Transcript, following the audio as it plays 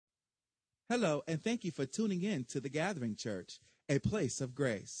Hello, and thank you for tuning in to The Gathering Church, a place of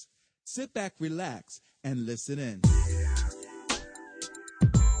grace. Sit back, relax, and listen in.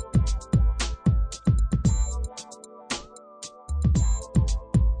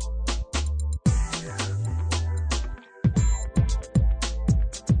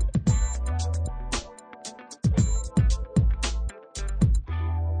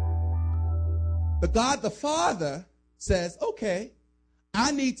 But God the Father says, okay,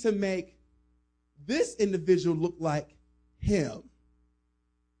 I need to make this individual look like him.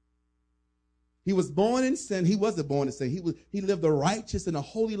 He was born in sin. He wasn't born in sin. He lived a righteous and a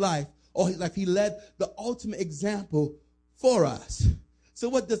holy life all his life. He led the ultimate example for us. So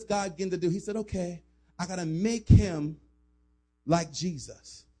what does God begin to do? He said, okay, I got to make him like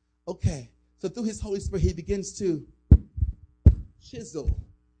Jesus. Okay. So through his Holy Spirit, he begins to chisel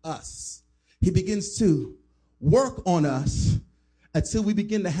us. He begins to work on us until we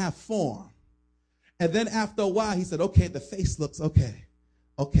begin to have form. And then after a while, he said, okay, the face looks okay.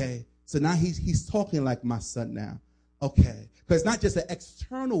 Okay. So now he's talking like my son now. Okay. Because it's not just an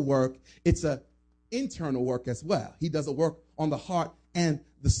external work, it's an internal work as well. He does a work on the heart and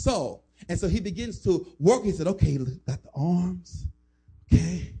the soul. And so he begins to work. He said, okay, got the arms.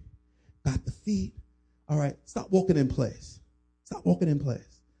 Okay. Got the feet. All right. Stop walking in place. Stop walking in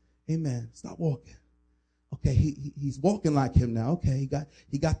place. Amen. Stop walking. Okay. He's walking like him now. Okay.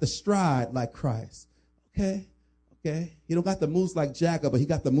 He got the stride like Christ. Okay. Okay. He don't got the moves like Jagger, but he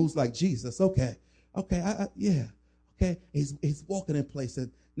got the moves like Jesus. Okay. Okay. Yeah. Okay. He's walking in place. And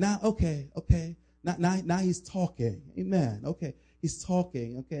now, okay. Now he's talking. Amen. Okay. He's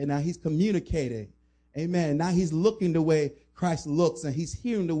talking. Okay. Now he's communicating. Amen. Now he's looking the way Christ looks, and he's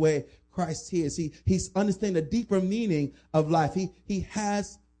hearing the way Christ hears. He's understanding the deeper meaning of life. He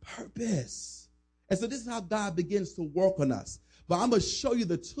has purpose. And so this is how God begins to work on us. But I'm going to show you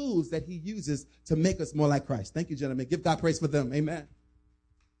the tools that he uses to make us more like Christ. Thank you, gentlemen. Give God praise for them. Amen.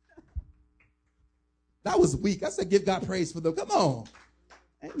 That was weak. I said give God praise for them. Come on.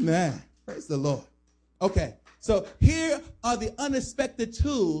 Amen. Praise the Lord. Okay. So here are the unexpected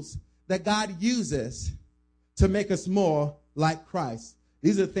tools that God uses to make us more like Christ.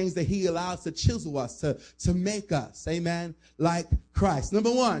 These are the things that he allows to chisel us, to make us, amen, like Christ.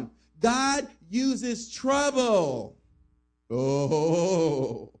 Number one, God uses trouble.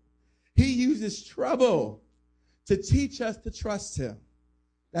 Oh, he uses trouble to teach us to trust him.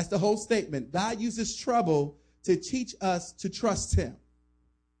 That's the whole statement. God uses trouble to teach us to trust him.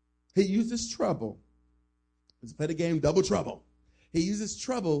 He uses trouble. Let's play the game Double Trouble. He uses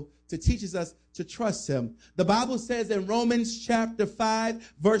trouble to teach us to trust him. The Bible says in Romans chapter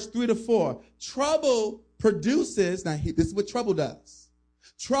 5, verse 3-4, trouble produces, now this is what trouble does.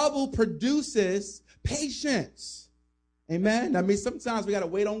 Trouble produces patience. Amen. That means sometimes we got to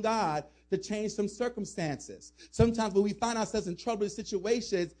wait on God to change some circumstances. Sometimes when we find ourselves in troubled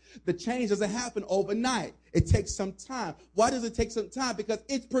situations, the change doesn't happen overnight. It takes some time. Why does it take some time? Because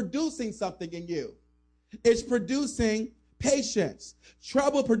it's producing something in you. It's producing patience.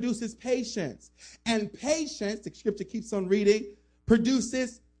 Trouble produces patience. And patience, the scripture keeps on reading,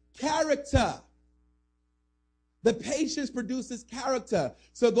 produces character. The patience produces character.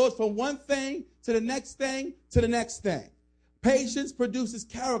 So it goes from one thing to the next thing to the next thing. Patience produces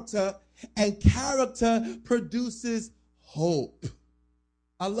character, and character produces hope.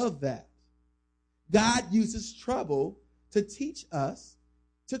 I love that. God uses trouble to teach us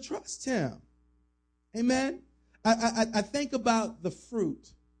to trust him. Amen. I think about the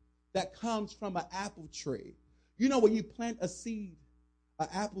fruit that comes from an apple tree. You know, when you plant a seed, an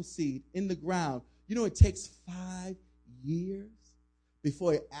apple seed in the ground, you know it takes 5 years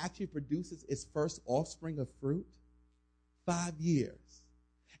before it actually produces its first offspring of fruit. 5 years.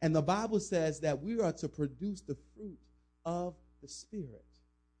 And the Bible says that we are to produce the fruit of the Spirit,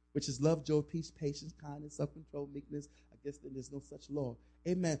 which is love, joy, peace, patience, kindness, self-control, meekness. I guess then there's no such law.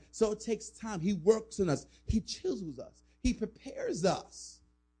 Amen. So it takes time. He works on us. He chisels us. He prepares us.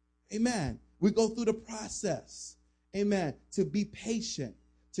 Amen. We go through the process. Amen. To be patient,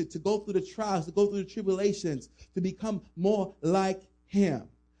 to go through the trials, to go through the tribulations, to become more like him.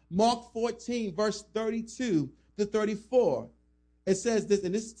 Mark 14, verse 32-34. It says this,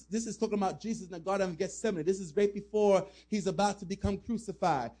 and this is talking about Jesus in the Garden of Gethsemane. This is right before he's about to become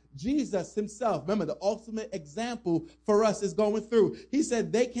crucified. Jesus himself, remember, the ultimate example for us is going through. He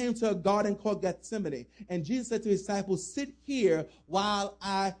said they came to a garden called Gethsemane, and Jesus said to his disciples, sit here while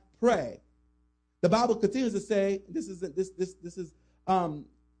I pray. The Bible continues to say, this is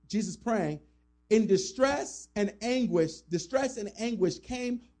Jesus praying, in distress and anguish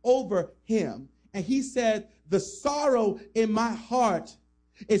came over him. And he said, the sorrow in my heart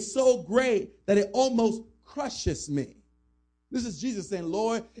It's so great that it almost crushes me. This is Jesus saying,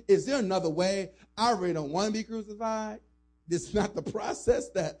 Lord, is there another way? I really don't want to be crucified. This is not the process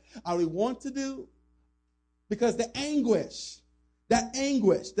that I really want to do. Because the anguish, that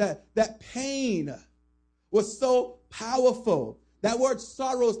pain was so powerful. That word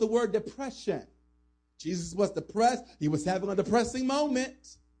sorrow is the word depression. Jesus was depressed. He was having a depressing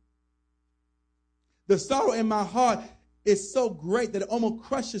moment. The sorrow in my heart is so great that it almost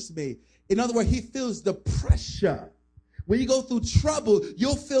crushes me. In other words, he feels the pressure. When you go through trouble,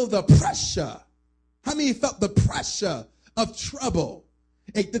 you'll feel the pressure. How many felt the pressure of trouble?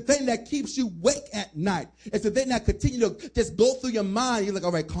 It's the thing that keeps you awake at night. It's the thing that continues to just go through your mind. You're like,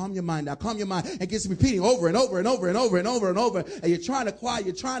 all right, calm your mind now, calm your mind. And it gets repeating over and over and over and over and over and over. And you're trying to quiet,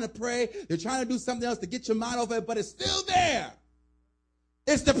 you're trying to pray, you're trying to do something else to get your mind off it, but it's still there.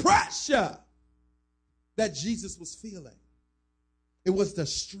 It's the pressure that Jesus was feeling. It was the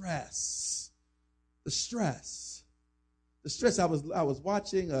stress. The stress. The stress. I was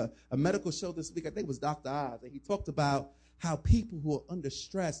watching a medical show this week. I think it was Dr. Oz, and he talked about how people who are under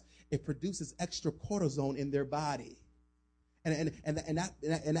stress, it produces extra cortisone in their body. And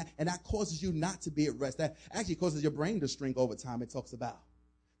that causes you not to be at rest. That actually causes your brain to shrink over time, it talks about.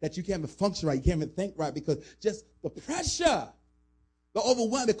 That you can't even function right, you can't even think right, because just the pressure, the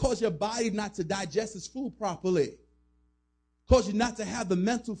overwhelm, it causes your body not to digest its food properly. Cause you not to have the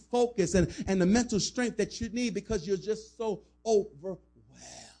mental focus and the mental strength that you need because you're just so overwhelmed.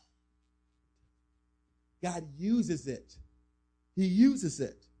 God uses it. He uses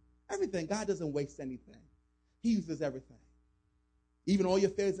it. Everything. God doesn't waste anything. He uses everything. Even all your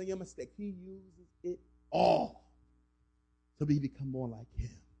failures and your mistakes. He uses it all to become more like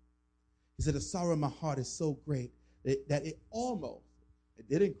him. He said, the sorrow in my heart is so great that it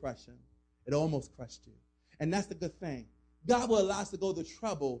didn't crush him. It almost crushed you. And that's the good thing. God will allow us to go to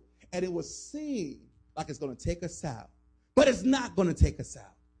trouble, and it will seem like it's going to take us out. But it's not going to take us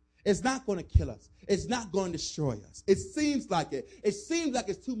out. It's not going to kill us. It's not going to destroy us. It seems like it. It seems like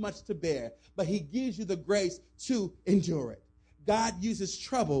it's too much to bear, but he gives you the grace to endure it. God uses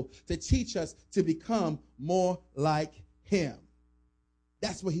trouble to teach us to become more like him.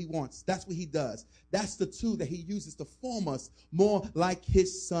 That's what he wants. That's what he does. That's the tool that he uses to form us more like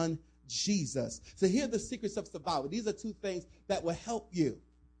his son, Jesus. So here are the secrets of survival. These are two things that will help you.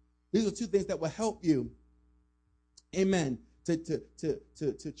 These are two things that will help you. Amen.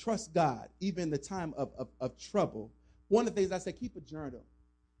 To trust God, even in the time of trouble. One of the things I say, keep a journal.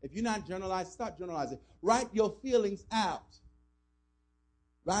 If you're not journalizing, start journalizing. Write your feelings out.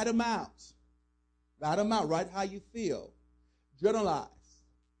 Write them out. Write them out. Write how you feel. Journalize.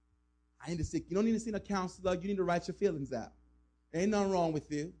 You don't need to see a counselor. You need to write your feelings out. Ain't nothing wrong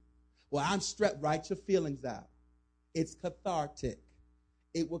with you. Well, I'm stressed. Write your feelings out. It's cathartic.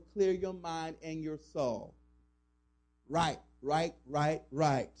 It will clear your mind and your soul. Write.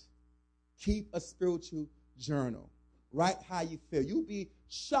 Keep a spiritual journal. Write how you feel. You'll be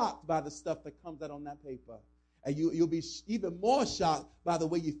shocked by the stuff that comes out on that paper. And you'll be even more shocked by the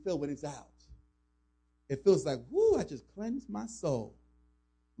way you feel when it's out. It feels like, whoo, I just cleansed my soul.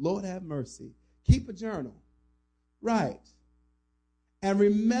 Lord have mercy. Keep a journal. Right. And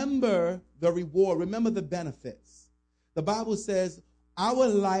remember the reward. Remember the benefits. The Bible says, our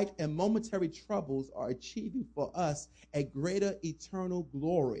light and momentary troubles are achieving for us a greater eternal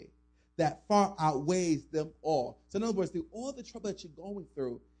glory that far outweighs them all. So in other words, through all the trouble that you're going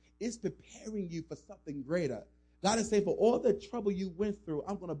through, it's preparing you for something greater. God is saying, for all the trouble you went through,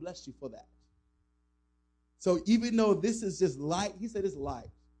 I'm going to bless you for that. So even though this is just light, he said it's light.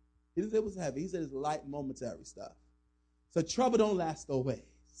 He didn't say it was heavy. He said it's light, momentary stuff. So trouble don't last always.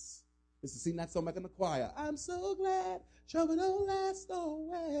 This is sing that song back in the choir. I'm so glad trouble don't last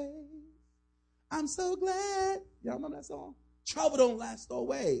always. I'm so glad. Y'all remember that song? Trouble don't last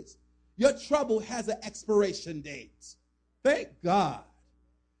always. Your trouble has an expiration date. Thank God.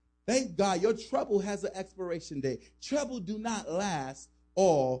 Thank God your trouble has an expiration date. Trouble do not last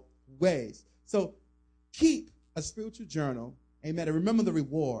always. So keep a spiritual journal. Amen. And remember the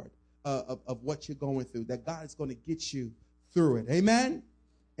reward of what you're going through, that God is going to get you through it. Amen.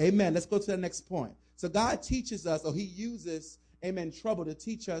 Amen. Let's go to the next point. So God teaches us, or he uses, amen, trouble to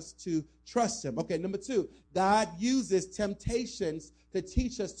teach us to trust him. Okay, number 2, God uses temptations to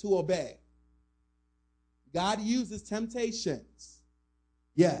teach us to obey. God uses temptations.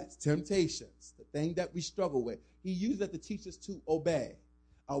 Yes, temptations, the thing that we struggle with. He uses it to teach us to obey.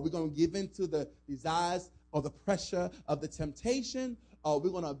 Are we going to give in to the desires or the pressure of the temptation, or are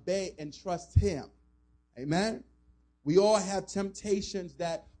we going to obey and trust him? Amen. We all have temptations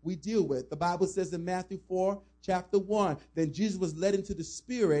that we deal with. The Bible says in Matthew 4, chapter 1. Then Jesus was led into the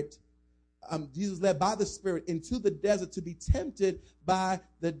Spirit. Jesus was led by the Spirit into the desert to be tempted by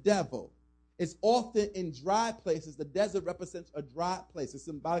the devil. It's often in dry places. The desert represents a dry place. It's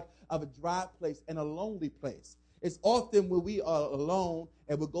symbolic of a dry place and a lonely place. It's often when we are alone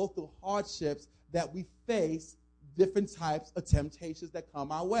and we go through hardships that we face different types of temptations that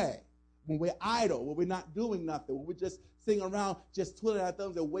come our way. When we're idle, when we're not doing nothing, when we're just sitting around just twiddling our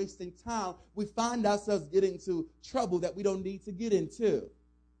thumbs and wasting time, we find ourselves getting into trouble that we don't need to get into.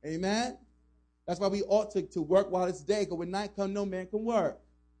 Amen? That's why we ought to work while it's day, because when night comes, no man can work.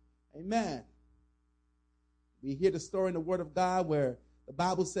 Amen. We hear the story in the Word of God where the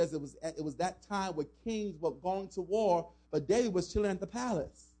Bible says it was that time where kings were going to war, but David was chilling at the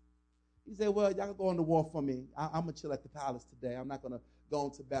palace. He said, well, y'all can go on the war for me. I'm going to chill at the palace today. I'm not going to go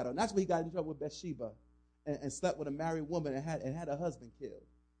into battle. And that's when he got in trouble with Bathsheba and slept with a married woman and had her husband killed.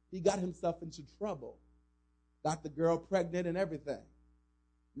 He got himself into trouble. Got the girl pregnant and everything.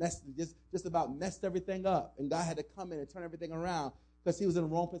 Just about messed everything up. And God had to come in and turn everything around because he was in the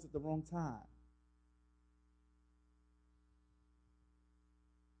wrong place at the wrong time.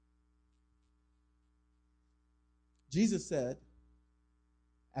 Jesus said,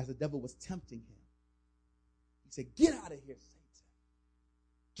 as the devil was tempting him, he said, get out of here, Satan.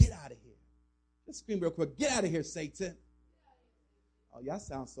 Get out of here. Let's scream real quick. Get out of here, Satan. Oh, y'all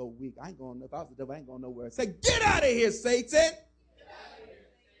sound so weak. I ain't going, if I was the devil, I ain't going nowhere. Say, get out of here, Satan.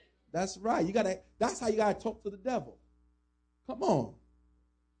 That's right. That's how you gotta talk to the devil. Come on.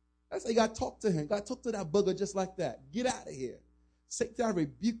 That's how you gotta talk to him. You gotta talk to that booger just like that. Get out of here. Satan, I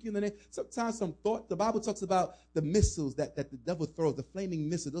rebuke you in the name. Sometimes the Bible talks about the missiles that the devil throws, the flaming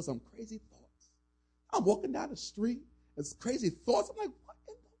missiles. Those are some crazy thoughts. I'm walking down the street, there's crazy thoughts. I'm like, what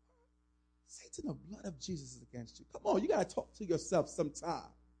in the world? Satan, the blood of Jesus is against you. Come on, you gotta talk to yourself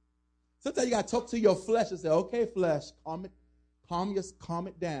sometime. Sometimes you gotta talk to your flesh and say, okay, flesh, calm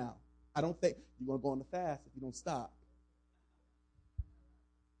it down. I don't think you're going to go on the fast if you don't stop.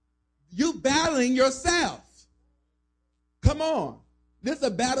 You battling yourself. Come on. There's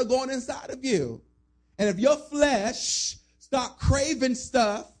a battle going inside of you. And if your flesh start craving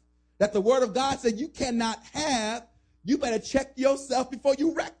stuff that the Word of God said you cannot have, you better check yourself before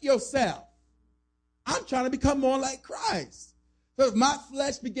you wreck yourself. I'm trying to become more like Christ. So if my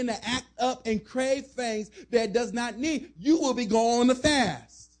flesh begin to act up and crave things that it does not need, you will be going on the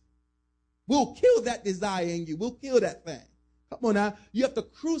fast. We'll kill that desire in you. We'll kill that thing. Come on now. You have to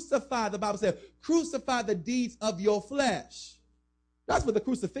crucify, the Bible says, crucify the deeds of your flesh. That's where the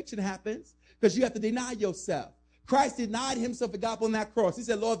crucifixion happens, because you have to deny yourself. Christ denied himself and got up on that cross. He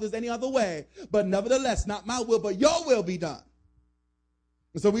said, Lord, if there's any other way, but nevertheless, not my will, but your will be done.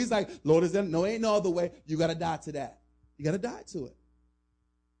 And so he's like, Lord, ain't no other way. You got to die to that. You got to die to it.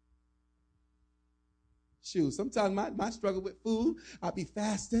 Shoot, sometimes my struggle with food, I'll be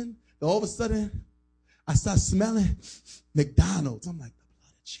fasting. All of a sudden, I start smelling McDonald's. I'm like, the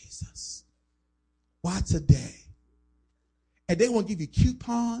blood of Jesus. Why today? And they won't give you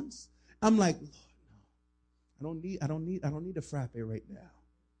coupons. I'm like, Lord, no. I don't need a frappe right now.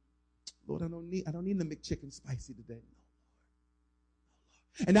 Lord, I don't need the McChicken spicy today.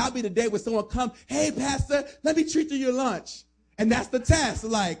 No. And that'll be the day when someone comes, hey, Pastor, let me treat you your lunch. And that's the test.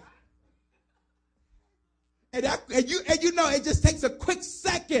 Like, And you know it just takes a quick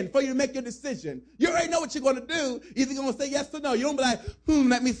second for you to make your decision. You already know what you're going to do. Either you're going to say yes or no. You don't be like,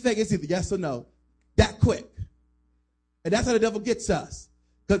 let me think. It's either yes or no. That quick. And that's how the devil gets us.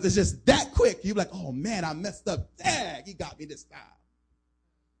 Because it's just that quick. You're like, oh, man, I messed up. Dang, he got me this time.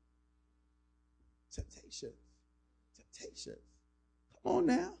 Temptation. Come on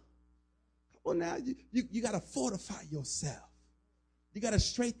now. You got to fortify yourself. You got to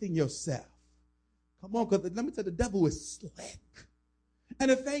strengthen yourself. Come on, because let me tell you, the devil is slick.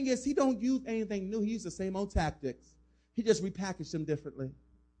 And the thing is, he don't use anything new. He uses the same old tactics. He just repackaged them differently.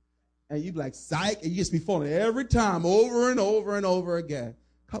 And you be like, psych, and you just be falling every time over and over and over again.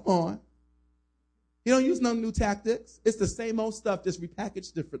 Come on. He don't use no new tactics. It's the same old stuff, just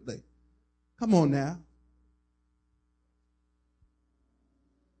repackaged differently. Come on now.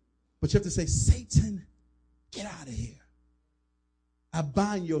 But you have to say, Satan, get out of here. I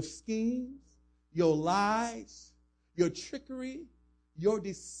bind your schemes, your lies, your trickery, your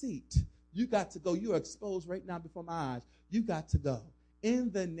deceit. You got to go. You are exposed right now before my eyes. You got to go.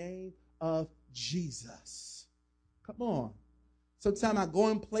 In the name of Jesus. Come on. Sometimes I go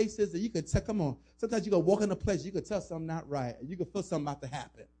in places that you can tell, come on. Sometimes you go walk in a place, you can tell something not right, and you can feel something about to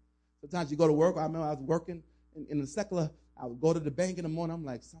happen. Sometimes you go to work. I remember I was working in the secular. I would go to the bank in the morning. I'm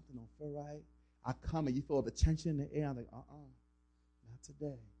like, something don't feel right. I come and you feel the tension in the air. I'm like, not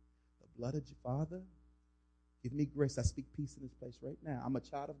today. The blood of your Father, Give me grace. I speak peace in this place right now. I'm a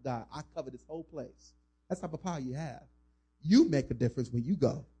child of God. I cover this whole place. That's the type of power you have. You make a difference when you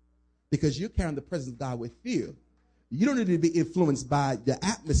go because you're carrying the presence of God with you. You don't need to be influenced by the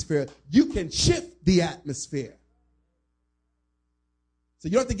atmosphere. You can shift the atmosphere. So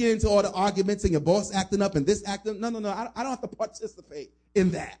you don't have to get into all the arguments and your boss acting up and this acting. No. I don't have to participate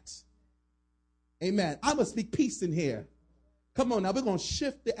in that. Amen. I'm going to speak peace in here. Come on now. We're going to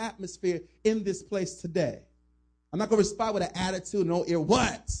shift the atmosphere in this place today. I'm not going to respond with an attitude, no ear.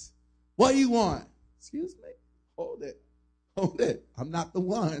 What? What do you want? Excuse me? Hold it. I'm not the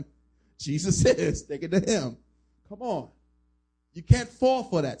one. Jesus is. Take it to him. Come on. You can't fall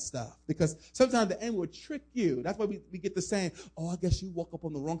for that stuff because sometimes the enemy will trick you. That's why we get the saying, oh, I guess you woke up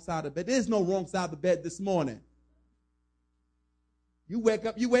on the wrong side of the bed. There's no wrong side of the bed this morning. You wake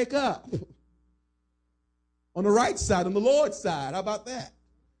up. On the right side, on the Lord's side. How about that?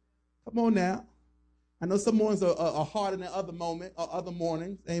 Come on now. I know some mornings are harder than other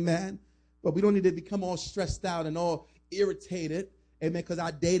mornings. Amen. But we don't need to become all stressed out and all irritated. Amen. Because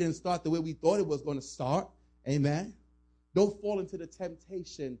our day didn't start the way we thought it was going to start. Amen. Don't fall into the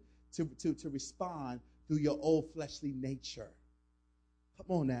temptation to respond through your old fleshly nature. Come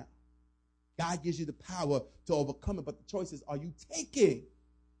on now. God gives you the power to overcome it, but the choice is, are you taking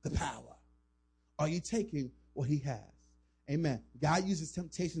the power? Are you taking what he has? Amen. God uses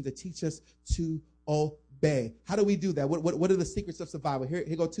temptation to teach us to obey. How do we do that? What are the secrets of survival? Here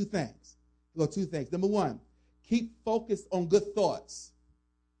go two things. Number one, keep focused on good thoughts.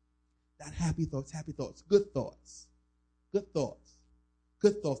 Not happy thoughts. Good thoughts. Good thoughts.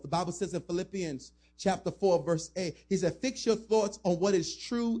 Good thoughts. The Bible says in Philippians chapter 4, verse 8, he said, fix your thoughts on what is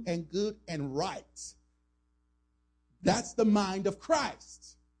true and good and right. That's the mind of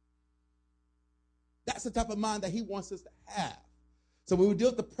Christ. That's the type of mind that he wants us to have. So when we deal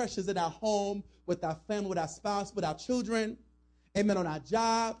with the pressures in our home, with our family, with our spouse, with our children, amen, on our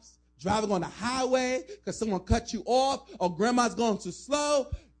jobs, driving on the highway because someone cut you off or grandma's going too slow,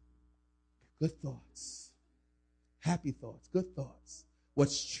 good thoughts. Happy thoughts, good thoughts.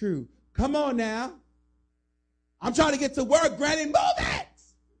 What's true? Come on now. I'm trying to get to work, Granny, move it.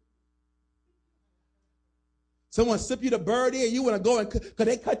 Someone slip you the birdie and you want to go and, because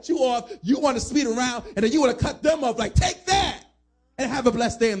they cut you off, you want to speed around and then you want to cut them off. Like, take that and have a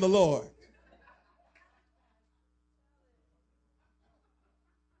blessed day in the Lord.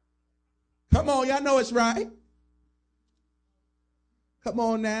 Come on, y'all know it's right. Come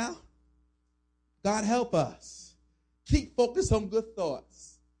on now. God help us. Keep focused on good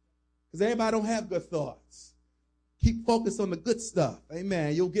thoughts. Because everybody don't have good thoughts. Keep focused on the good stuff.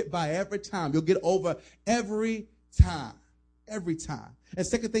 Amen. You'll get by every time. You'll get over every time. Every time. And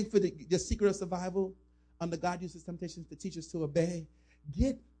second thing for the secret of survival, under God uses temptations to teach us to obey,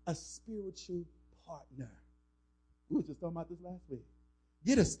 get a spiritual partner. We were just talking about this last week.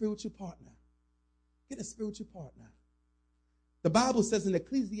 Get a spiritual partner. Get a spiritual partner. The Bible says in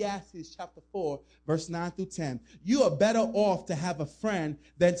Ecclesiastes chapter 4, verse 9 through 10, you are better off to have a friend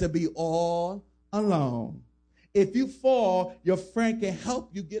than to be all alone. If you fall, your friend can help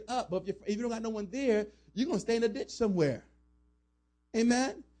you get up. But if you don't got no one there, you're going to stay in a ditch somewhere.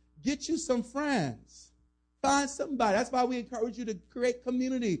 Amen? Get you some friends. Find somebody. That's why we encourage you to create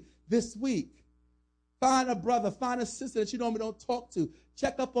community this week. Find a brother, find a sister that you normally don't talk to.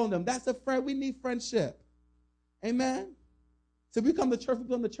 Check up on them. That's a friend. We need friendship. Amen? So we come to church, we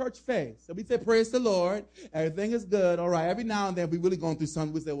come to church faith. So we say, praise the Lord. Everything is good. All right. Every now and then, we really going through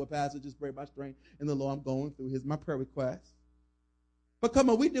something. We say, well, Pastor, just pray my strength in the Lord. I'm going through. Here's my prayer request. But come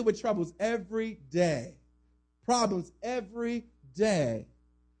on, we deal with troubles every day. Problems every day.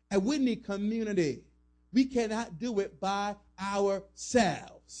 And we need community. We cannot do it by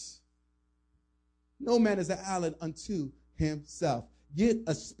ourselves. No man is an island unto himself. Get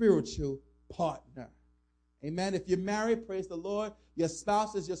a spiritual partner. Amen. If you're married, praise the Lord. Your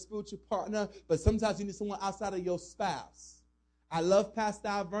spouse is your spiritual partner, but sometimes you need someone outside of your spouse. I love Pastor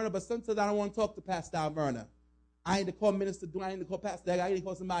Alverna, but sometimes I don't want to talk to Pastor Alverna. I need to call Minister Dwayne. I need to call Pastor Dag. I need to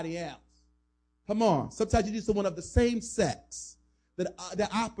call somebody else. Come on. Sometimes you need someone of the same sex that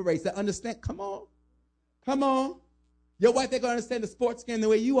operates, that understands. Come on. Come on. Your wife ain't going to understand the sports game the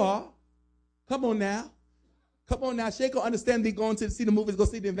way you are. Come on now. Come on now. She ain't going to understand me going to see the movies, go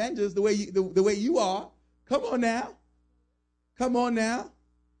see the Avengers the way you are. Come on now. Come on now.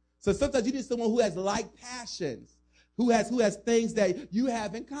 So sometimes you need someone who has like passions, who has things that you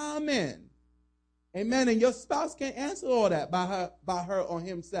have in common. Amen. And your spouse can't answer all that by her or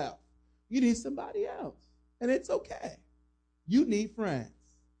himself. You need somebody else. And it's okay. You need friends.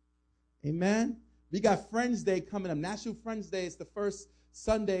 Amen. We got Friends Day coming up. National Friends Day is the first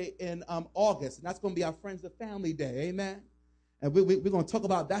Sunday in August, and that's going to be our Friends and Family Day. Amen. And we're going to talk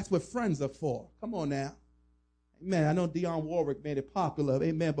about that's what friends are for. Come on now. Amen. I know Dionne Warwick made it popular.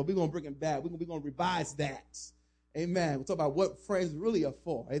 Amen. But we're going to bring it back. We're going to revise that. Amen. We'll talk about what friends really are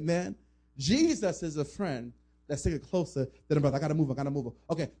for. Amen. Jesus is a friend that's sticking closer than a brother. I got to move.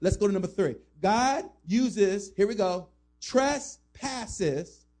 Okay, let's go to number 3. God uses, here we go,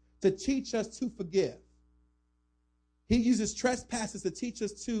 trespasses to teach us to forgive. He uses trespasses to teach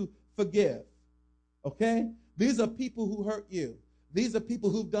us to forgive. Okay? These are people who hurt you. These are people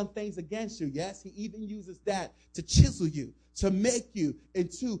who've done things against you. Yes, he even uses that to chisel you, to make you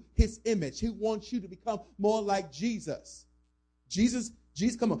into his image. He wants you to become more like Jesus. Jesus,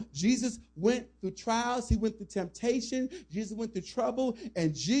 come on. Jesus went through trials. He went through temptation. Jesus went through trouble.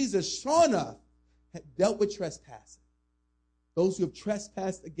 And Jesus, sure enough, had dealt with trespassing. Those who have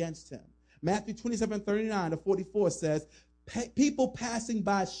trespassed against him. Matthew 27:39-44 says, people passing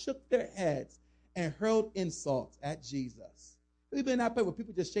by shook their heads and hurled insults at Jesus. Have you been in that place where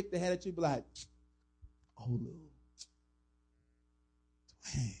people just shake their head at you and be like, oh, Lou,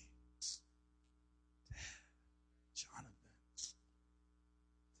 Dwayne, Jonathan,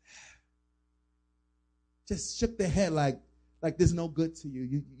 just shook their head like there's no good to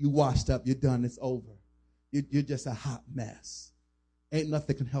you. You washed up. You're done. It's over. You're just a hot mess. Ain't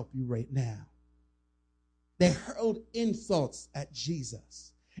nothing can help you right now. They hurled insults at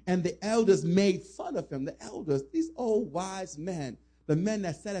Jesus. And the elders made fun of him. The elders, these old wise men, the men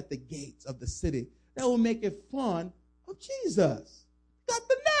that sat at the gates of the city, they were making fun of Jesus. Got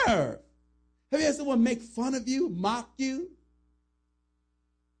the nerve. Have you had someone make fun of you, mock you?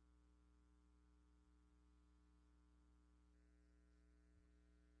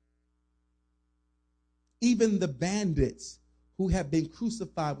 Even the bandits who have been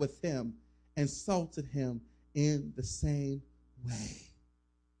crucified with him insulted him in the same way.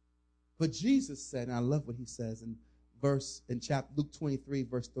 But Jesus said, and I love what he says in chapter Luke 23,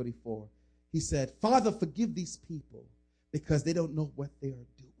 verse 34. He said, Father, forgive these people because they don't know what they are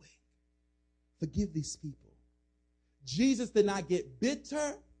doing. Forgive these people. Jesus did not get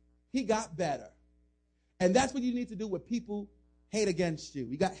bitter. He got better. And that's what you need to do when people hate against you.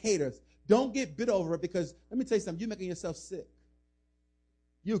 You got haters. Don't get bitter over it because, let me tell you something, you're making yourself sick.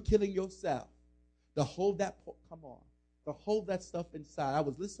 You're killing yourself. To hold that stuff inside. I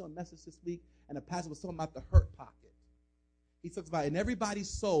was listening to a message this week, and the pastor was talking about the hurt pocket. He talks about in everybody's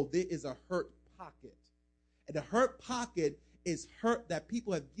soul, there is a hurt pocket. And the hurt pocket is hurt that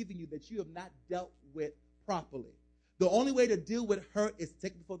people have given you that you have not dealt with properly. The only way to deal with hurt is to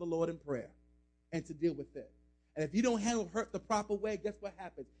take it before the Lord in prayer and to deal with it. And if you don't handle hurt the proper way, guess what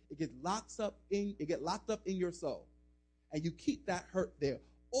happens? It gets locked up in your soul. And you keep that hurt there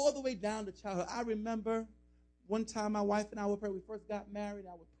all the way down to childhood. I remember one time my wife and I were praying. We first got married.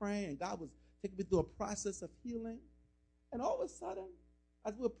 I was praying, and God was taking me through a process of healing. And all of a sudden,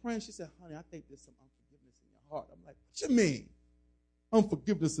 as we were praying, she said, honey, I think there's some unforgiveness in your heart. I'm like, what you mean?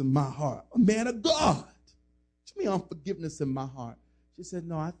 Unforgiveness in my heart? A man of God. What you mean unforgiveness in my heart? She said,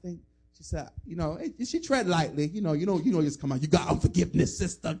 no, I think, she said, she tread lightly. You just come out. You got unforgiveness,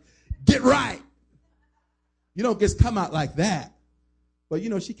 sister. Get right. You don't just come out like that. But,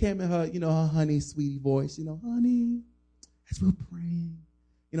 she came in her, her honey, sweetie voice, honey, as we're praying,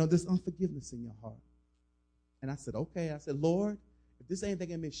 there's unforgiveness in your heart. And I said, okay. I said, Lord, if this ain't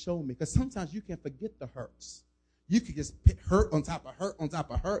anything in me, show me. Because sometimes you can forget the hurts. You can just put hurt on top of hurt on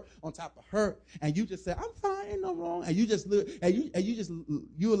top of hurt on top of hurt. And you just say, I'm fine, no wrong. And you just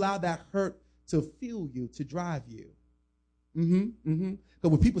you allow that hurt to fuel you, to drive you.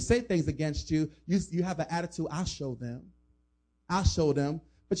 Because when people say things against you, you have an attitude, I'll show them.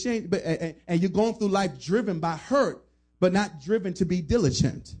 But and you're going through life driven by hurt, but not driven to be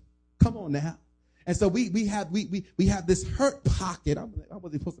diligent. Come on now. And so we have this hurt pocket. I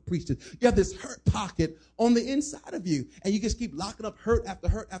wasn't supposed to preach this. You have this hurt pocket on the inside of you, and you just keep locking up hurt after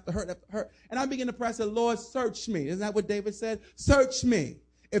hurt after hurt after hurt. And I begin to pray, I said, Lord, search me. Isn't that what David said? Search me.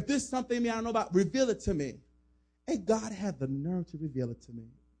 If there's something in me I don't know about, reveal it to me. And God had the nerve to reveal it to me.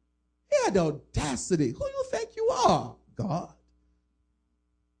 He had the audacity. Who you think you are? God.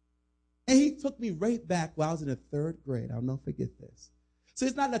 And he took me right back while I was in the 3rd grade. I'll never forget this. So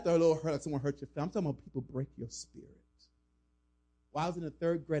it's not that the Lord hurt, like someone hurt your family. I'm talking about people break your spirit. While I was in the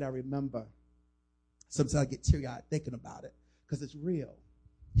 3rd grade, I remember, sometimes I get teary-eyed thinking about it because it's real.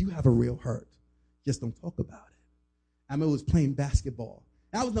 You have a real hurt. Just don't talk about it. I remember I was playing basketball.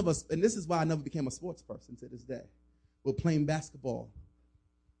 And this is why I never became a sports person to this day. We were playing basketball.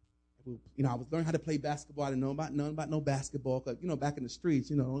 I was learning how to play basketball. I didn't know about nothing about no basketball. Because, back in the streets,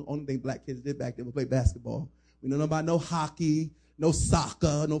 the only thing black kids did back then was play basketball. We didn't know about no hockey, no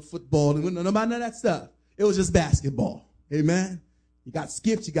soccer, no football, none of that stuff. It was just basketball. Amen. You got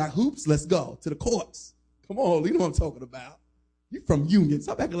skips, you got hoops. Let's go to the courts. Come on, you know what I'm talking about. You from Union.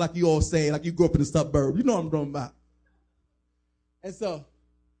 Stop acting like you all say, like you grew up in the suburb. You know what I'm talking about.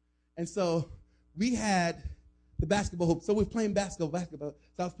 And so we had the basketball hoop. So we were playing basketball. So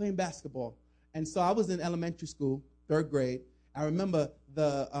I was playing basketball. And so I was in elementary school, 3rd grade. I remember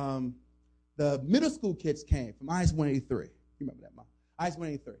the middle school kids came from IS 183. You remember that, Mom? IS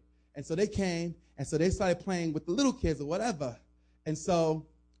 183. And so they came, and so they started playing with the little kids or whatever. And so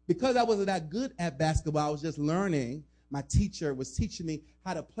because I wasn't that good at basketball, I was just learning. My teacher was teaching me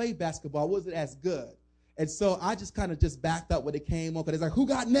how to play basketball. I wasn't as good. And so I just kind of just backed up when it came on, because it's like, who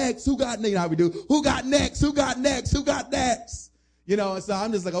got next? Who got next? You know how we do. Who got next? Who got next? Who got next? You know, and so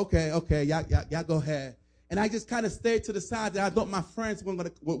I'm just like, okay, y'all go ahead. And I just kind of stayed to the side. That I thought my friends were going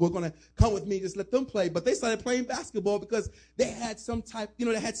to come with me, just let them play. But they started playing basketball because they had some type,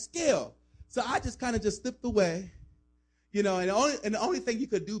 they had skill. So I just kind of just slipped away, and the only thing you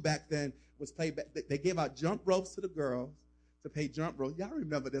could do back then was play. They gave out jump ropes to the girls to play jump ropes. Y'all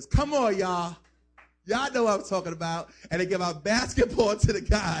remember this? Come on, y'all. Y'all know what I'm talking about. And they give out basketball to the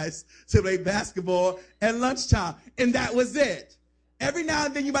guys to play basketball at lunchtime. And that was it. Every now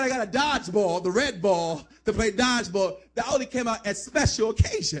and then you might have got a dodgeball, the red ball, to play dodgeball. That only came out at special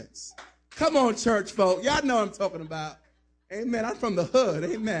occasions. Come on, church folk. Y'all know what I'm talking about. Amen. I'm from the hood.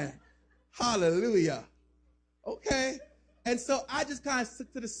 Amen. Hallelujah. Okay. And so I just kind of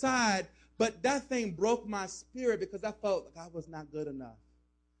stood to the side. But that thing broke my spirit because I felt like I was not good enough.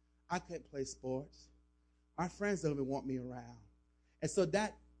 I couldn't play sports. My friends don't even want me around. And so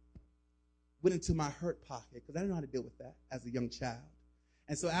that went into my hurt pocket because I didn't know how to deal with that as a young child.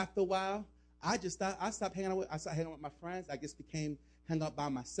 And so after a while, I stopped hanging out with my friends. I just became hung out by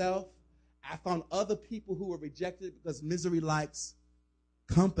myself. I found other people who were rejected because misery likes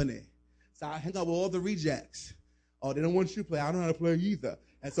company. So I hung out with all the rejects. Oh, they don't want you to play. I don't know how to play either.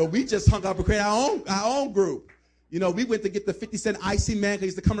 And so we just hung out and created our own group. We went to get the 50 cent icy man, because he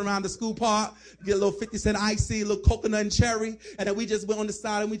used to come around the school park, get a little 50 cent icy, a little coconut and cherry, and then we just went on the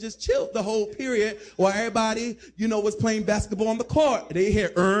side and we just chilled the whole period while everybody, was playing basketball on the court. And they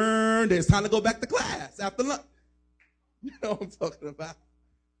hear, it's time to go back to class after lunch. You know what I'm talking about.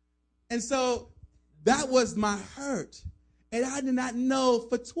 And so that was my hurt. And I did not know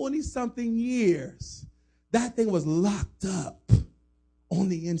for 20-something years that thing was locked up on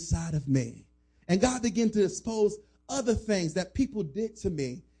the inside of me. And God began to expose other things that people did to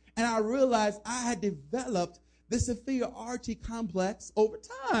me. And I realized I had developed this inferiority complex over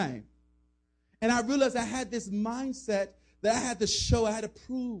time. And I realized I had this mindset that I had to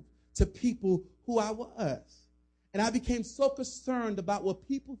prove to people who I was. And I became so concerned about what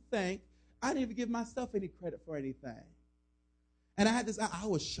people think, I didn't even give myself any credit for anything. And I had this, I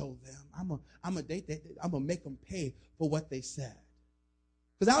would show them. I'm gonna make them pay for what they said.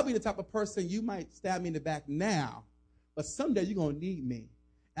 Because I'll be the type of person, you might stab me in the back now, but someday you're going to need me.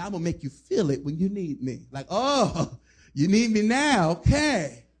 And I'm going to make you feel it when you need me. Like, oh, you need me now.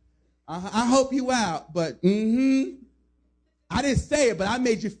 Okay. I help you out. But, I didn't say it, but I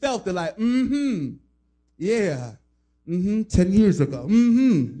made you felt it like, yeah. 10 years ago.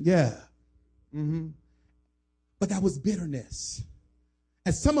 Yeah. But that was bitterness.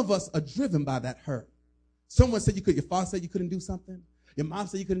 And some of us are driven by that hurt. Someone said your father said you couldn't do something. Your mom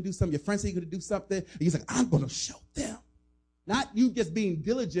said you couldn't do something. Your friend said you couldn't do something. And he's like, I'm going to show them. Not you just being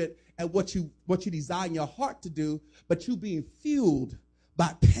diligent at what you desire in your heart to do, but you being fueled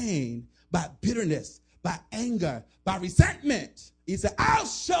by pain, by bitterness, by anger, by resentment. He said, I'll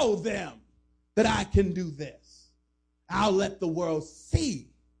show them that I can do this. I'll let the world see.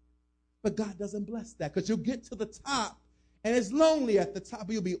 But God doesn't bless that, because you'll get to the top, and it's lonely at the top.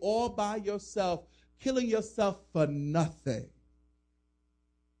 You'll be all by yourself, killing yourself for nothing.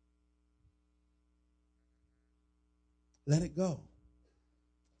 Let it go.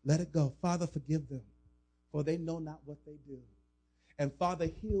 Let it go. Father, forgive them, for they know not what they do. And Father,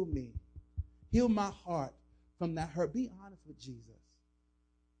 heal me. Heal my heart from that hurt. Be honest with Jesus.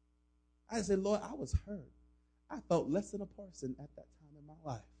 I said, Lord, I was hurt. I felt less than a person at that time in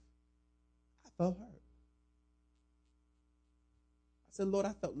my life. I felt hurt. I said, Lord,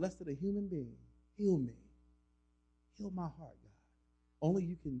 I felt less than a human being. Heal me. Heal my heart, God. Only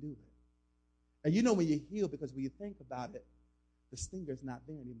you can do it. And when you heal, because when you think about it, the stinger's not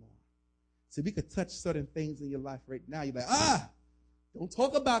there anymore. So we could touch certain things in your life right now. You're like, don't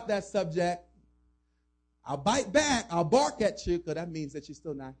talk about that subject. I'll bite back. I'll bark at you, because that means that you're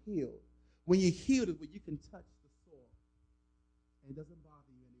still not healed. When you're healed is when you can touch the sore, and it doesn't bother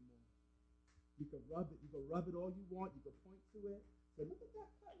you anymore. You can rub it. You can rub it all you want. You can point to it. Say, look at that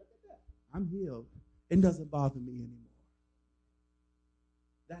cut. Look at that. I'm healed. It doesn't bother me anymore.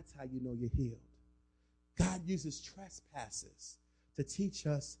 That's how you know you're healed. God uses trespasses to teach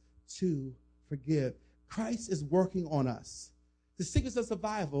us to forgive. Christ is working on us. The secrets of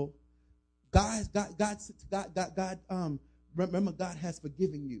survival, remember, God has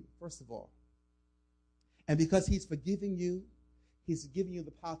forgiven you, first of all. And because he's forgiving you, he's giving you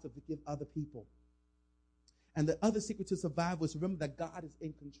the power to forgive other people. And the other secret to survival is remember that God is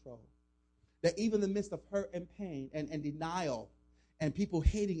in control. That even in the midst of hurt and pain and denial and people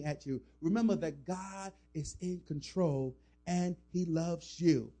hating at you, remember that God is in control and he loves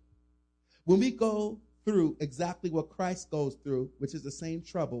you. When we go through exactly what Christ goes through, which is the same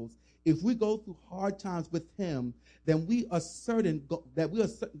troubles, if we go through hard times with him, then we are certainly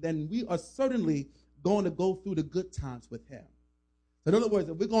going to go through the good times with him. So in other words,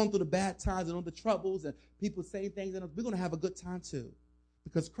 if we're going through the bad times and all the troubles and people saying things, we're going to have a good time too.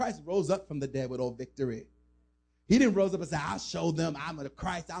 Because Christ rose up from the dead with all victory. He didn't rose up and say, I'll show them I'm a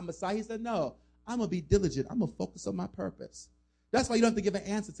Christ, I'm Messiah. He said, no, I'm going to be diligent. I'm going to focus on my purpose. That's why you don't have to give an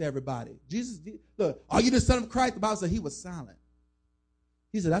answer to everybody. Jesus, look, are you the Son of Christ? The Bible said he was silent.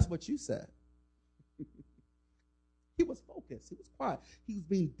 He said, that's what you said. He was focused. He was quiet. He was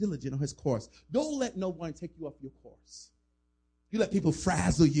being diligent on his course. Don't let no one take you off your course. You let people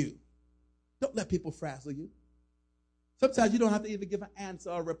frazzle you. Don't let people frazzle you. Sometimes you don't have to even give an answer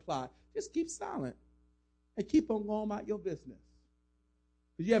or reply. Just keep silent and keep on going about your business.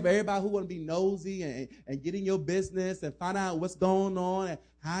 Because you have everybody who want to be nosy and get in your business and find out what's going on and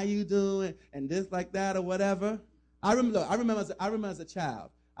how you doing and this like that or whatever. I remember as a child.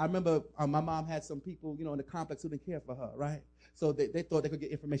 I remember my mom had some people, in the complex who didn't care for her, right? So they thought they could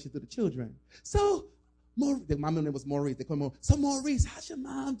get information through the children. So my name was Maurice. They called me Maurice. So Maurice, how's your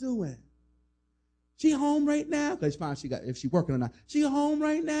mom doing? She home right now? Because if she working or not. She home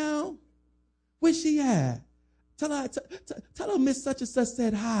right now? Where's she at? Tell her Miss such and such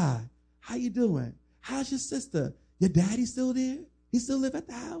said hi. How you doing? How's your sister? Your daddy still there? He still live at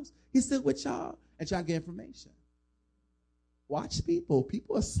the house? He still with y'all? And trying to get information. Watch people.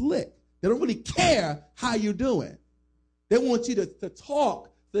 People are slick. They don't really care how you're doing. They want you to talk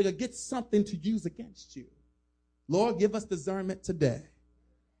so they can get something to use against you. Lord, give us discernment today.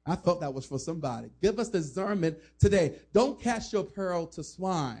 I thought that was for somebody. Give us discernment today. Don't cast your pearl to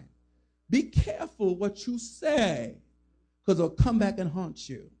swine. Be careful what you say, because it'll come back and haunt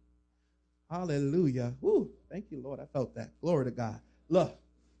you. Hallelujah. Woo, thank you, Lord. I felt that. Glory to God. Look,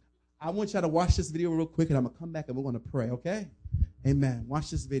 I want y'all to watch this video real quick, and I'm going to come back and we're going to pray, okay? Amen. Watch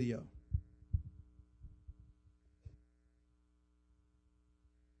this video.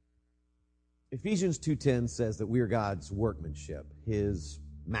 Ephesians 2:10 says that we are God's workmanship, his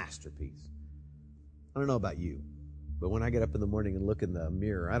masterpiece. I don't know about you, but when I get up in the morning and look in the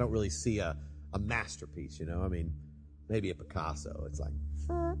mirror, I don't really see a masterpiece, I mean, maybe a Picasso. It's like,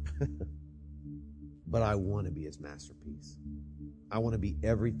 but I want to be his masterpiece. I want to be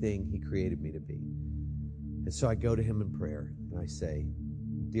everything he created me to be. And so I go to him in prayer and I say,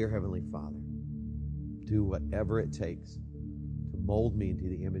 Dear Heavenly Father, do whatever it takes to mold me into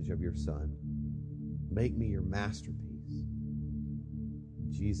the image of your Son. Make me your masterpiece. In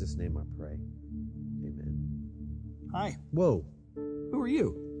Jesus' name I pray. Amen. Hi. Whoa. Who are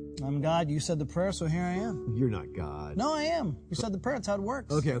you? I'm God. You said the prayer, so here I am. You're not God. No, I am. You said the prayer. That's how it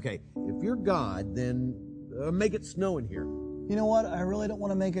works. Okay. If you're God, then make it snow in here. You know what? I really don't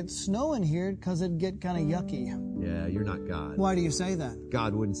want to make it snow in here because it'd get kind of yucky. Yeah, you're not God. Why do you say that?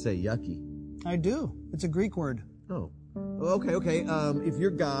 God wouldn't say yucky. I do. It's a Greek word. Oh. Okay. If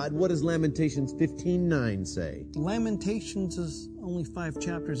you're God, what does Lamentations 15:9 say? Lamentations is only 5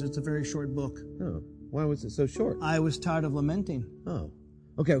 chapters. It's a very short book. Oh. Why was it so short? I was tired of lamenting. Oh.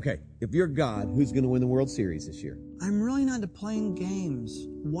 Okay. If you're God, who's going to win the World Series this year? I'm really not into playing games.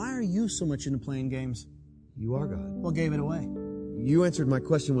 Why are you so much into playing games? You are God. What gave it away? You answered my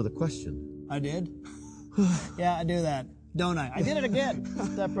question with a question. I did? Yeah, I do that. Don't I? I did it again.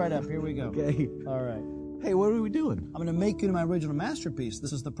 Step right up. Here we go. Okay. All right. Hey, what are we doing? I'm going to make you into my original masterpiece.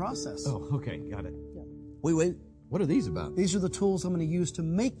 This is the process. Oh, okay. Got it. Yeah. Wait. What are these about? These are the tools I'm going to use to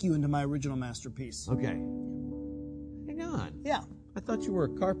make you into my original masterpiece. Okay. Hang on. Yeah. I thought you were a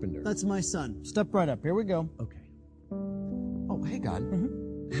carpenter. That's my son. Step right up. Here we go. Okay. Oh, hey, God.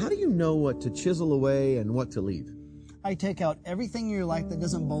 Mm-hmm. How do you know what to chisel away and what to leave? I take out everything in your life that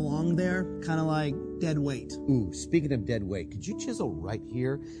doesn't belong there, kind of like dead weight. Ooh, speaking of dead weight, could you chisel right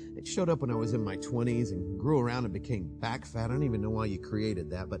here? It showed up when I was in my 20s and grew around and became back fat. I don't even know why you created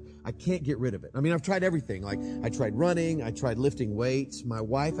that, but I can't get rid of it. I mean, I've tried everything. Like, I tried running, I tried lifting weights. My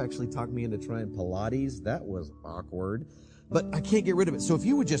wife actually talked me into trying Pilates. That was awkward. But I can't get rid of it. So if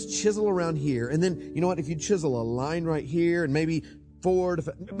you would just chisel around here, and then, you know what, if you chisel a line right here, and maybe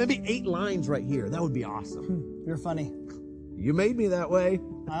 8 lines right here, that would be awesome. You're funny. You made me that way.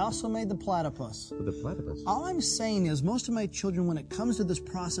 I also made the platypus. With the platypus? All I'm saying is most of my children, when it comes to this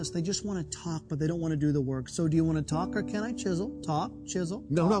process, they just want to talk, but they don't want to do the work. So do you want to talk or can I chisel? Talk, chisel.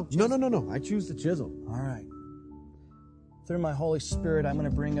 No. I choose the chisel. All right. Through my Holy Spirit, I'm going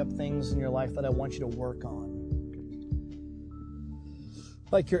to bring up things in your life that I want you to work on.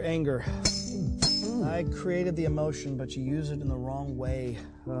 Like your anger. I created the emotion, but you use it in the wrong way.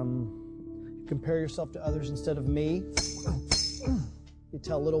 You compare yourself to others instead of me. You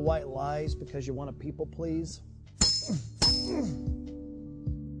tell little white lies because you want to people please.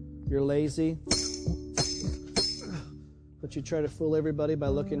 You're lazy, but you try to fool everybody by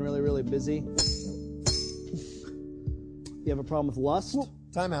looking really, really busy. You have a problem with lust?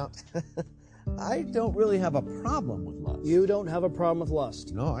 Time out. I don't really have a problem with lust. You don't have a problem with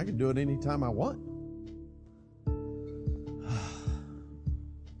lust. No, I can do it anytime I want.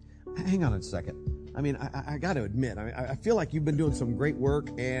 Hang on a second. I mean, I got to admit, I feel like you've been doing some great work,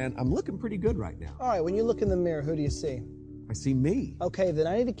 and I'm looking pretty good right now. All right, when you look in the mirror, who do you see? I see me. Okay, then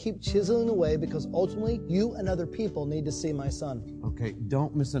I need to keep chiseling away because ultimately you and other people need to see my son. Okay,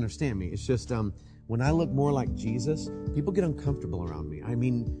 don't misunderstand me. It's just when I look more like Jesus, people get uncomfortable around me. I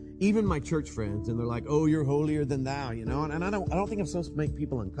mean, even my church friends, and they're like, "Oh, you're holier than thou," you know. And I don't think I'm supposed to make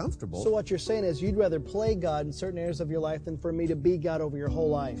people uncomfortable. So what you're saying is you'd rather play God in certain areas of your life than for me to be God over your whole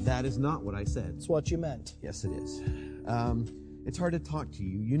life. That is not what I said. That's what you meant. Yes, it is. It's hard to talk to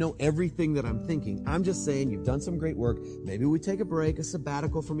you. You know everything that I'm thinking. I'm just saying you've done some great work. Maybe we take a break, a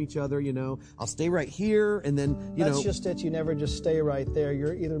sabbatical from each other, you know. I'll stay right here, and then, That's just it. You never just stay right there.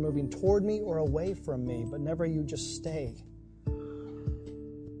 You're either moving toward me or away from me, but never you just stay.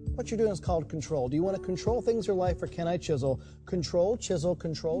 What you're doing is called control. Do you want to control things in your life, or can I chisel? Control, chisel,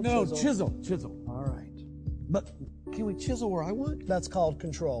 control, No, chisel. chisel. All right. But can we chisel where I want? That's called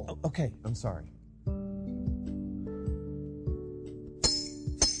control. Oh, okay, I'm sorry.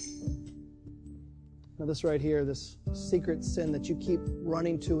 Now this right here, this secret sin that you keep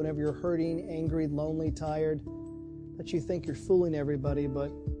running to whenever you're hurting, angry, lonely, tired, that you think you're fooling everybody,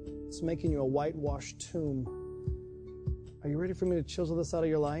 but it's making you a whitewashed tomb. Are you ready for me to chisel this out of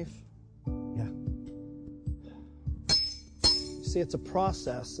your life? Yeah. You see, it's a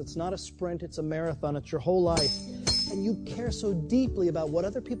process. It's not a sprint. It's a marathon. It's your whole life. And you care so deeply about what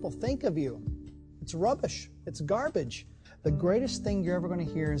other people think of you. It's rubbish. It's garbage. The greatest thing you're ever going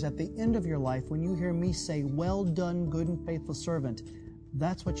to hear is at the end of your life when you hear me say, "Well done, good and faithful servant."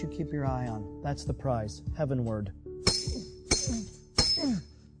 That's what you keep your eye on. That's the prize, heavenward.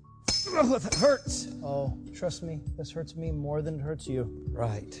 Oh, that hurts. Oh, trust me, this hurts me more than it hurts you.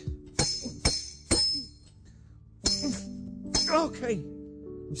 Right. Okay.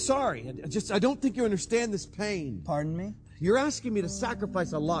 I'm sorry. I don't think you understand this pain. Pardon me? You're asking me to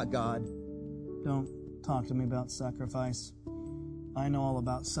sacrifice a lot, God. Don't talk to me about sacrifice. I know all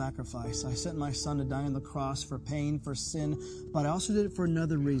about sacrifice. I sent my son to die on the cross for pain, for sin, but I also did it for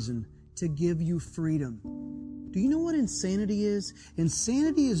another reason, to give you freedom. Do you know what insanity is?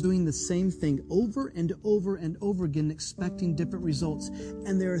 Insanity is doing the same thing over and over and over again, expecting different results.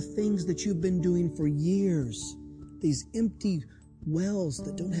 And there are things that you've been doing for years, these empty wells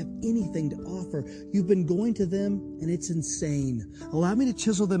that don't have anything to offer. You've been going to them, and it's insane. Allow me to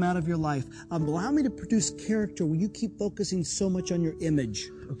chisel them out of your life. Allow me to produce character where you keep focusing so much on your image.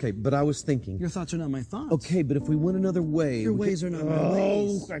 Okay, but I was thinking. Your thoughts are not my thoughts. Okay, but if we went another way. Your ways are not my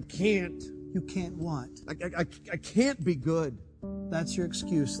ways. Oh, I can't. You can't what? I can't be good. That's your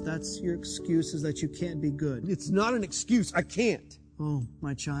excuse. That's your excuse, is that you can't be good. It's not an excuse. I can't. Oh,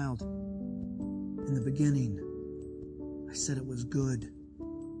 my child. In the beginning, I said it was good.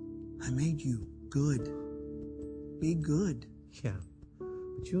 I made you good. Be good. Yeah,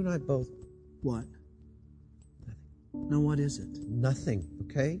 but you and I both... What? Nothing. No, what is it? Nothing,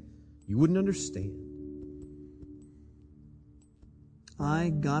 okay? You wouldn't understand. I,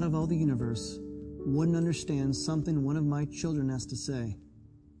 God of all the universe, wouldn't understand something one of my children has to say.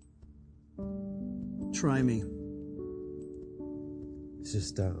 Try me. It's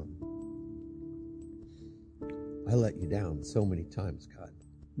just, I let you down so many times, God.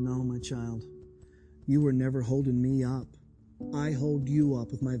 No, my child. You were never holding me up. I hold you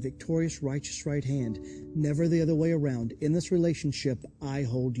up with my victorious, righteous right hand, never the other way around. In this relationship, I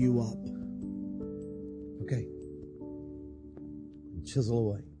hold you up. Okay. Chisel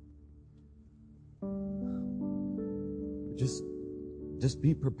away. Just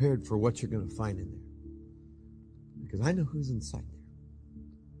be prepared for what you're going to find in there. Because I know who's inside there.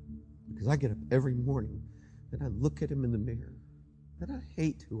 Because I get up every morning and I look at him in the mirror and I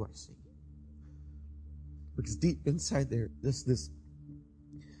hate who I see. Because deep inside there, this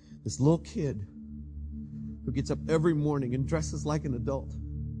little kid who gets up every morning and dresses like an adult.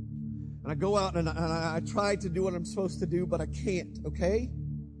 And I go out and I try to do what I'm supposed to do, but I can't, okay?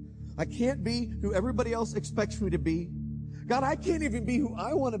 I can't be who everybody else expects me to be. God, I can't even be who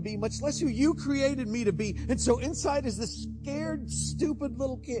I want to be, much less who you created me to be. And so inside is this scared, stupid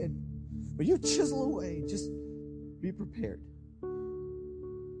little kid. But you chisel away. Just be prepared.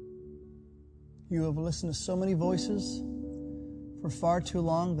 You have listened to so many voices for far too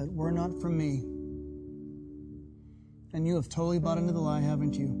long that were not from me. And you have totally bought into the lie,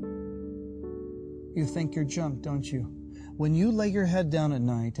 haven't you? You think you're junk, don't you? When you lay your head down at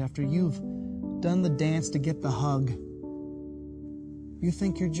night after you've done the dance to get the hug, you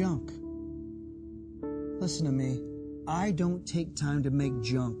think you're junk. Listen to me. I don't take time to make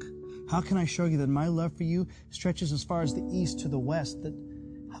junk. How can I show you that my love for you stretches as far as the east to the west?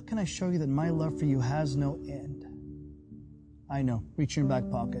 How can I show you that my love for you has no end? I know. Reach in your back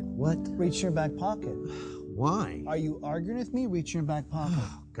pocket. What? Reach in your back pocket. Why? Are you arguing with me? Reach in your back pocket.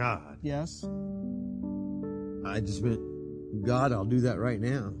 Oh, God. Yes? I just meant, God, I'll do that right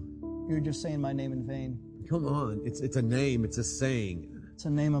now. You're just saying my name in vain. Come on. It's a name. It's a saying. It's a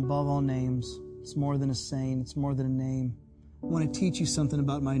name above all names. It's more than a saying. It's more than a name. I want to teach you something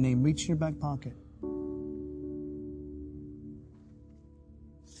about my name. Reach in your back pocket.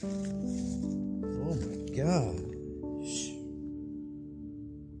 Oh, my God.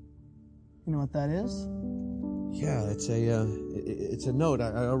 You know what that is? Yeah, it's a note.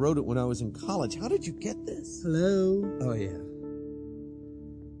 I wrote it when I was in college. How did you get this? Hello? Oh, yeah.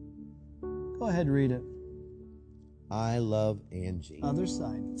 Go ahead, read it. I love Angie. Other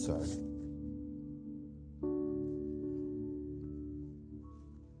side. Sorry.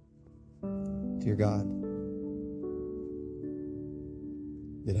 Dear God,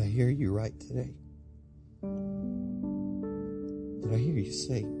 did I hear you right today? Did I hear you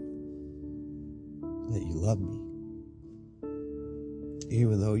say that you love me?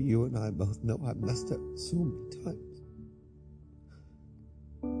 Even though you and I both know I messed up so many times.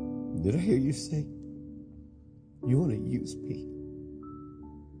 Did I hear you say you want to use me?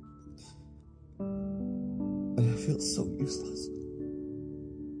 And I feel so useless.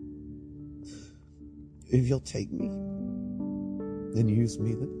 If you'll take me and use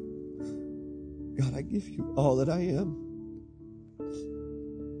me, then God, I give you all that I am.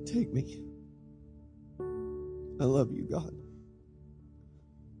 Take me. I love you, God.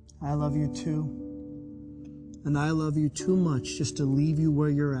 I love you too. And I love you too much just to leave you where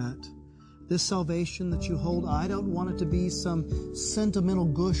you're at. This salvation that you hold, I don't want it to be some sentimental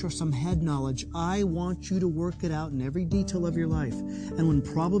gush or some head knowledge. I want you to work it out in every detail of your life. And when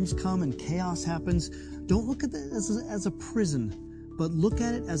problems come and chaos happens, don't look at it as a prison, but look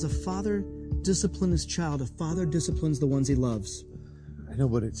at it as a father disciplines his child. A father disciplines the ones he loves. I know,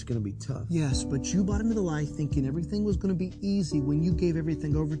 but it's going to be tough. Yes, but you bought into the lie thinking everything was going to be easy when you gave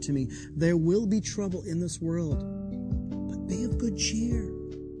everything over to me. There will be trouble in this world, but be of good cheer.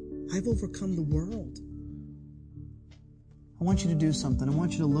 I've overcome the world. I want you to do something. I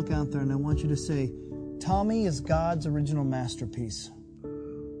want you to look out there and I want you to say, Tommy is God's original masterpiece.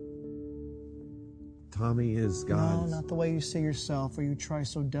 Tommy is God's... No, not the way you see yourself or you try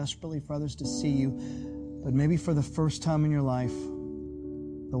so desperately for others to see you, but maybe for the first time in your life,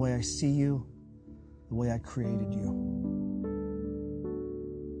 the way I see you, the way I created you.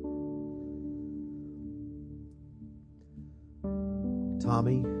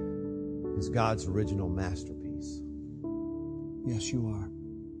 Tommy is God's original masterpiece. Yes, you are.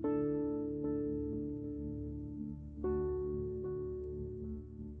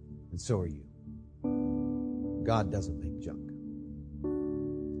 And so are you. God doesn't make junk.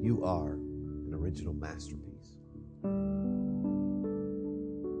 You are an original masterpiece.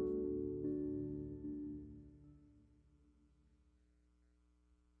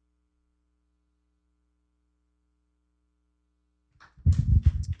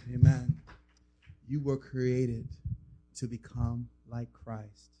 Amen. You were created to become like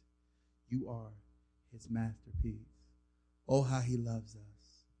Christ. You are his masterpiece. Oh, how he loves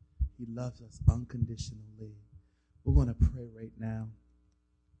us. He loves us unconditionally. We're going to pray right now.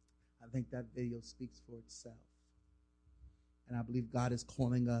 I think that video speaks for itself. And I believe God is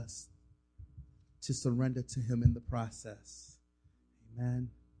calling us to surrender to him in the process. Amen.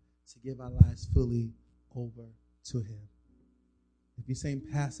 To give our lives fully over to him. If you're saying,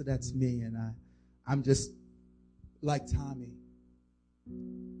 Pastor, that's me, and I'm just like Tommy,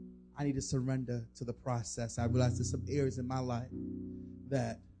 I need to surrender to the process. I realize there's some areas in my life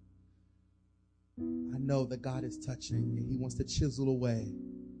that I know that God is touching, and he wants to chisel away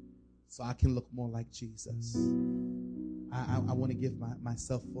so I can look more like Jesus. I want to give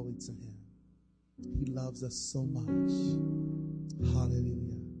myself fully to him. He loves us so much.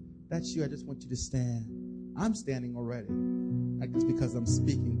 Hallelujah. That's you. I just want you to stand. I'm standing already. Not just because I'm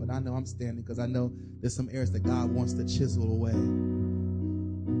speaking, but I know I'm standing because I know there's some areas that God wants to chisel away.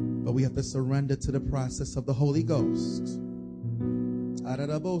 But we have to surrender to the process of the Holy Ghost.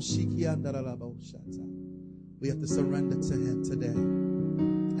 We have to surrender to him today.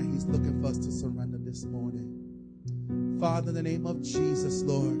 And he's looking for us to surrender this morning. Father, in the name of Jesus,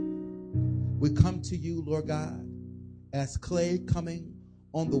 Lord, we come to you, Lord God, as clay coming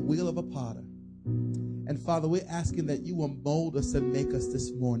on the wheel of a potter. And Father, we're asking that you will mold us and make us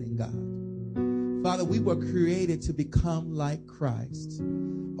this morning, God. Father, we were created to become like Christ.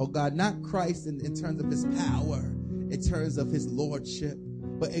 Oh God, not Christ in terms of his power, in terms of his lordship,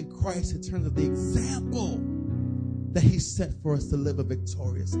 but in Christ in terms of the example that he set for us to live a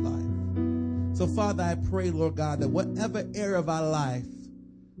victorious life. So Father, I pray, Lord God, that whatever area of our life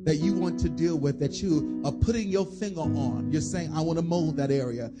that you want to deal with, that you are putting your finger on, you're saying, I want to mold that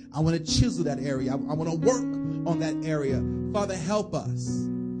area. I want to chisel that area. I want to work on that area. Father, help us.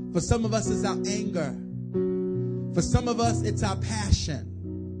 For some of us, it's our anger. For some of us, it's our passion.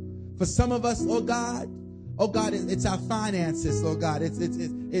 For some of us, oh God, it's our finances, oh God.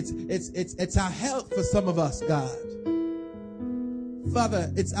 It's our health for some of us, God.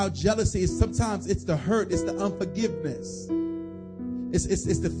 Father, it's our jealousy. Sometimes it's the hurt. It's the unforgiveness.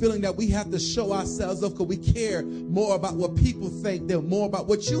 It's the feeling that we have to show ourselves off because we care more about what people think than more about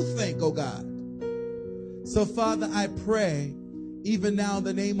what you think, oh God. So, Father, I pray, even now in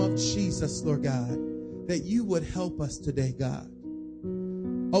the name of Jesus, Lord God, that you would help us today, God.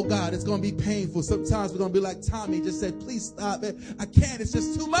 Oh God, it's going to be painful. Sometimes we're going to be like Tommy just said, please stop it. I can't. It's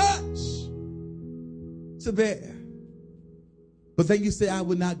just too much to bear. But then you say, I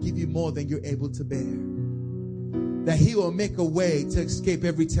will not give you more than you're able to bear. That he will make a way to escape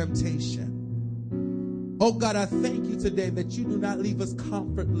every temptation. Oh God, I thank you today that you do not leave us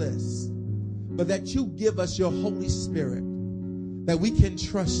comfortless, but that you give us your Holy Spirit, that we can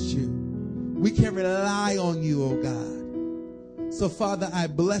trust you. We can rely on you, oh God. So Father, I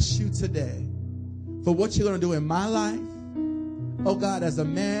bless you today for what you're going to do in my life. Oh God, as a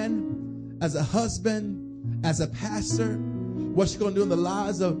man, as a husband, as a pastor, what you're going to do in the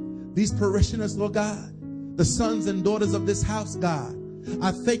lives of these parishioners, Lord God, the sons and daughters of this house, God.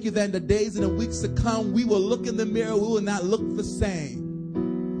 I thank you that in the days and the weeks to come, we will look in the mirror. We will not look the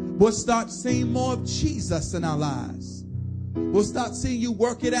same. We'll start seeing more of Jesus in our lives. We'll start seeing you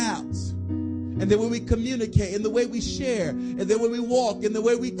work it out. And then when we communicate, in the way we share, and then when we walk, in the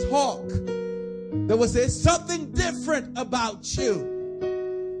way we talk, there was something different about you.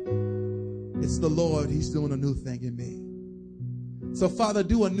 It's the Lord. He's doing a new thing in me. So, Father,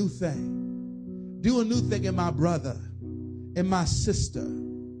 do a new thing. Do a new thing in my brother, in my sister.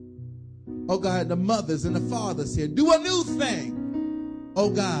 Oh, God, the mothers and the fathers here. Do a new thing,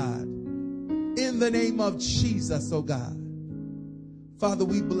 oh, God, in the name of Jesus, oh, God. Father,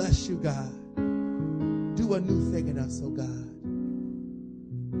 we bless you, God. Do a new thing in us, oh God.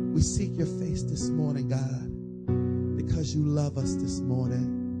 We seek your face this morning, God, because you love us this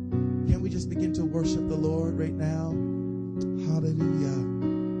morning. Can we just begin to worship the Lord right now? Hallelujah.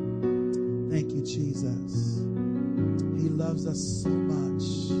 Thank you, Jesus. He loves us so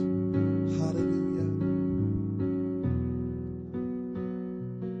much.